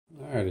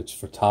Alright, it's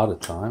frittata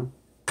time.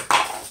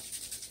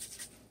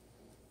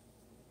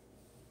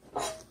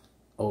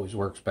 Always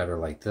works better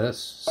like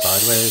this,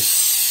 sideways.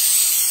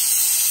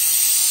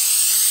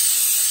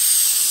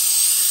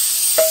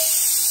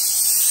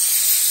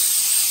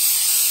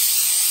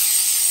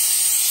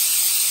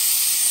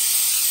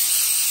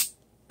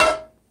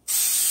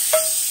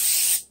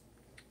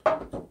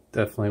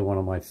 Definitely one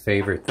of my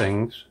favorite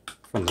things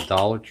from the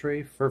Dollar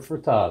Tree for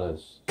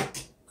frittatas.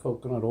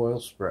 Coconut oil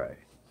spray.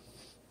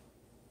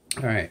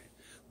 Alright,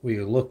 what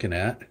you're looking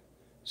at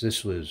is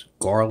this was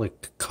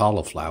garlic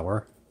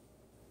cauliflower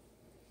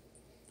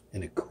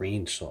in a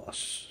green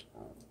sauce.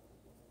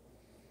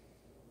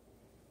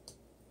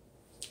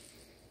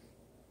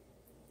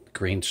 The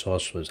green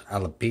sauce was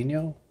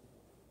jalapeno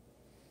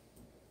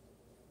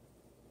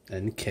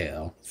and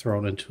kale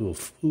thrown into a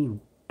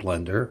food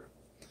blender.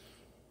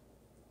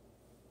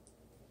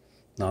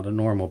 Not a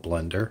normal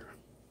blender.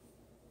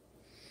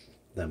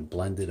 Then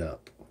blend it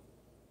up.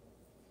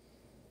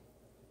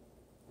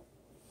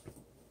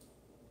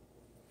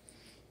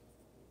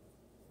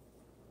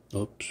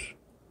 Oops.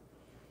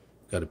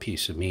 Got a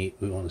piece of meat.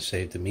 We want to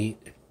save the meat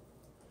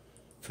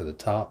for the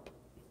top.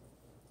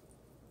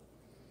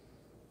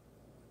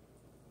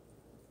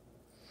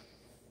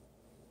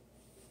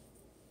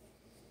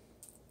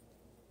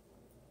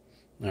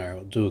 Alright,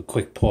 we'll do a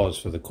quick pause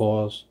for the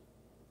cause.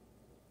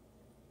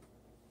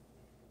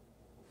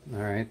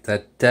 Alright,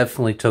 that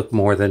definitely took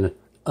more than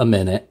a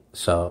minute,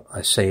 so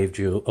I saved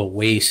you a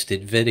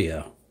wasted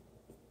video.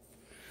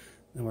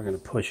 Then we're going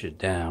to push it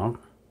down.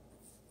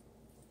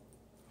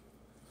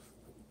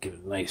 Give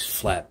it a nice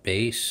flat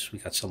base. We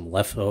got some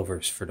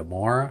leftovers for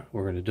tomorrow.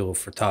 We're going to do a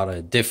frittata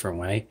a different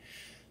way.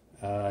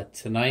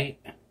 Tonight,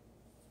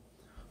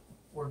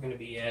 we're going to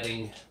be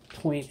adding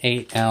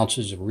 0.8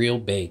 ounces of real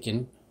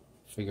bacon.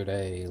 Figured,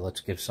 hey, let's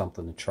give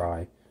something a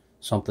try.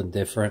 Something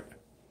different.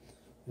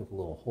 We have a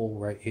little hole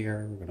right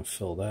here. We're going to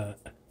fill that.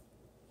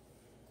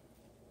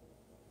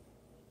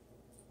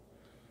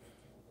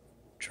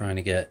 Trying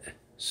to get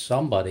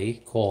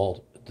somebody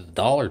called the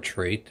Dollar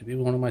Tree to be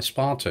one of my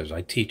sponsors.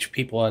 I teach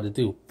people how to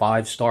do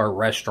 5-star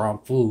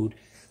restaurant food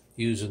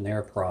using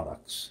their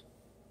products.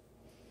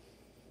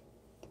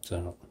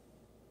 So,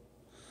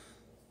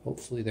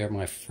 hopefully they're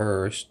my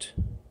first.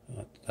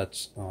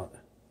 That's not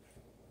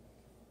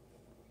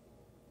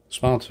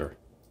sponsor.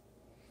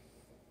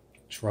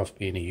 It's rough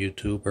being a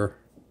YouTuber.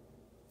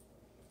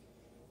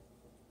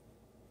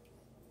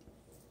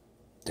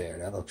 There,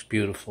 that looks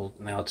beautiful.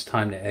 Now it's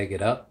time to egg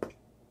it up.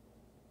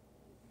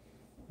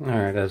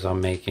 Alright, as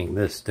I'm making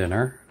this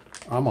dinner,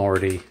 I'm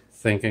already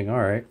thinking,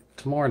 alright,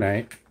 tomorrow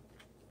night,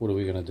 what are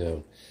we going to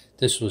do?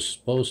 This was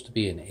supposed to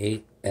be an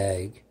 8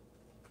 egg.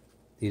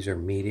 These are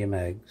medium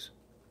eggs.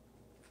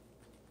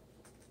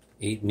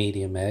 8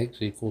 medium eggs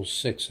equals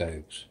 6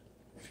 eggs.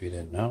 If you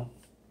didn't know,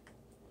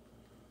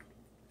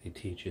 they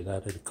teach you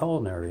that at the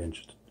Culinary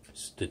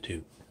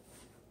Institute.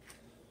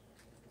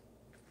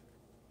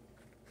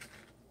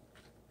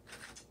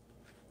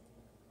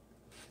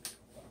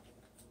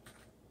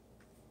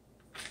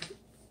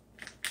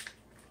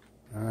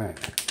 Alright,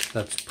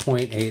 that's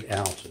 0.8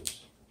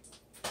 ounces.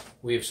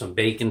 We have some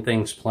bacon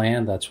things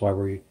planned. That's why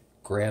we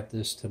grabbed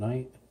this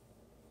tonight.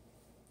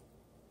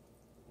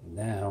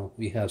 Now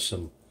we have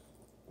some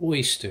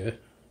oyster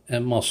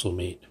and mussel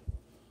meat.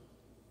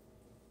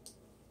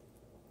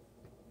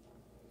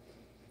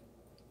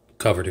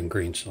 Covered in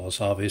green sauce,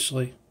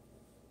 obviously.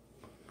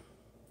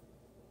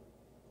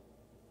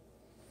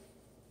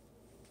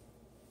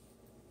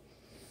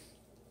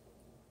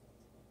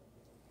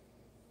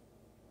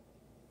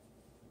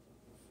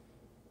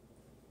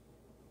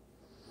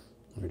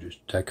 We're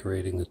just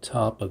decorating the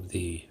top of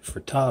the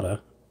frittata.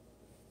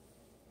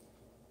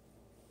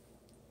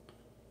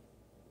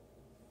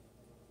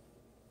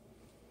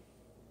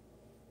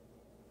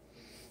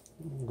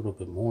 A little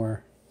bit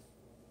more.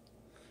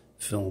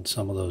 Filling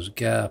some of those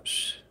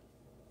gaps.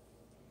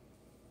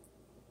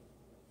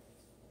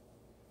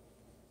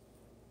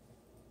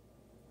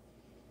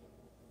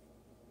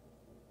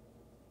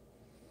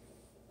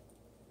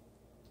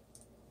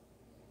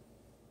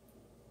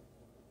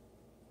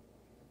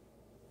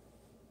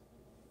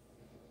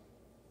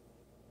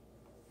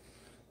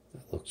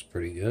 Looks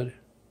pretty good.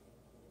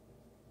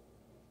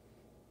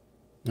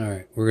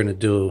 Alright, we're going to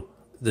do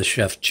the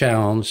chef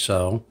challenge,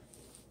 so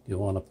you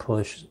want to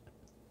push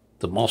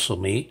the mussel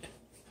meat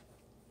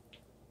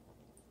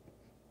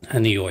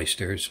and the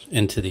oysters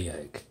into the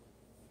egg.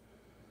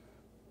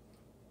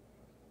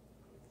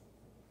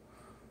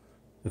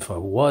 If I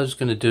was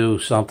going to do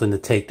something to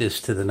take this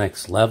to the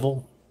next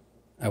level,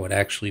 I would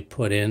actually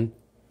put in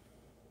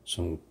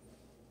some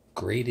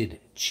grated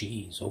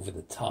cheese over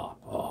the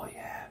top. Oh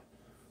yeah.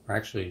 Or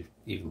actually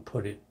even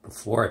put it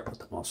before I put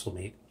the mussel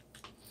meat.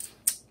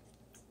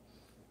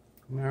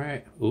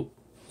 Alright. Oop.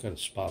 Got a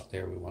spot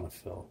there we want to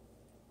fill.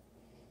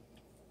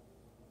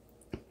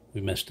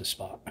 We missed a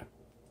spot.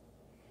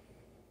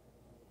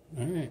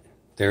 Alright.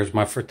 There's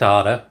my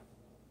frittata.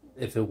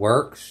 If it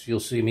works, you'll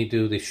see me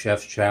do the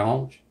chef's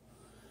challenge.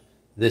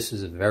 This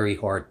is a very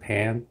hard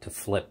pan to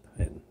flip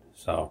in.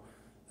 So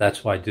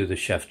That's why I do the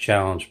chef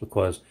challenge,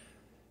 because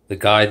the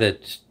guy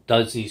that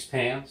does these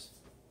pans,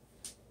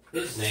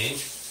 his name,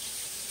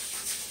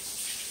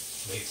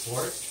 wait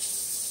for it,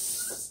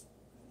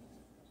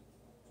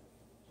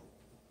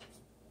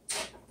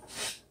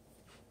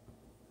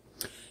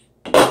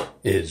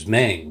 is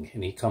Ming,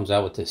 and he comes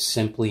out with this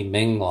Simply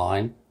Ming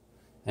line.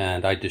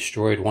 And I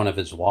destroyed one of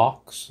his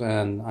woks,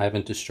 and I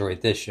haven't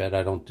destroyed this yet.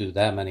 I don't do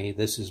that many.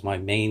 This is my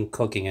main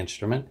cooking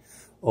instrument.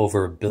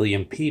 Over 1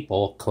 billion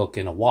people cook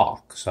in a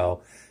wok.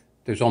 So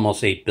there's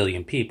almost 8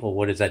 billion people.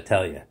 What does that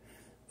tell you?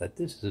 That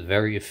this is a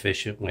very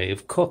efficient way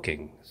of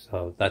cooking.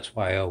 So that's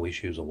why I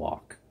always use a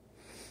wok.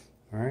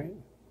 All right,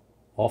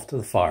 off to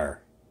the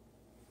fire.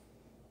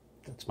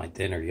 That's my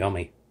dinner.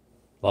 Yummy.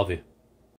 Love you.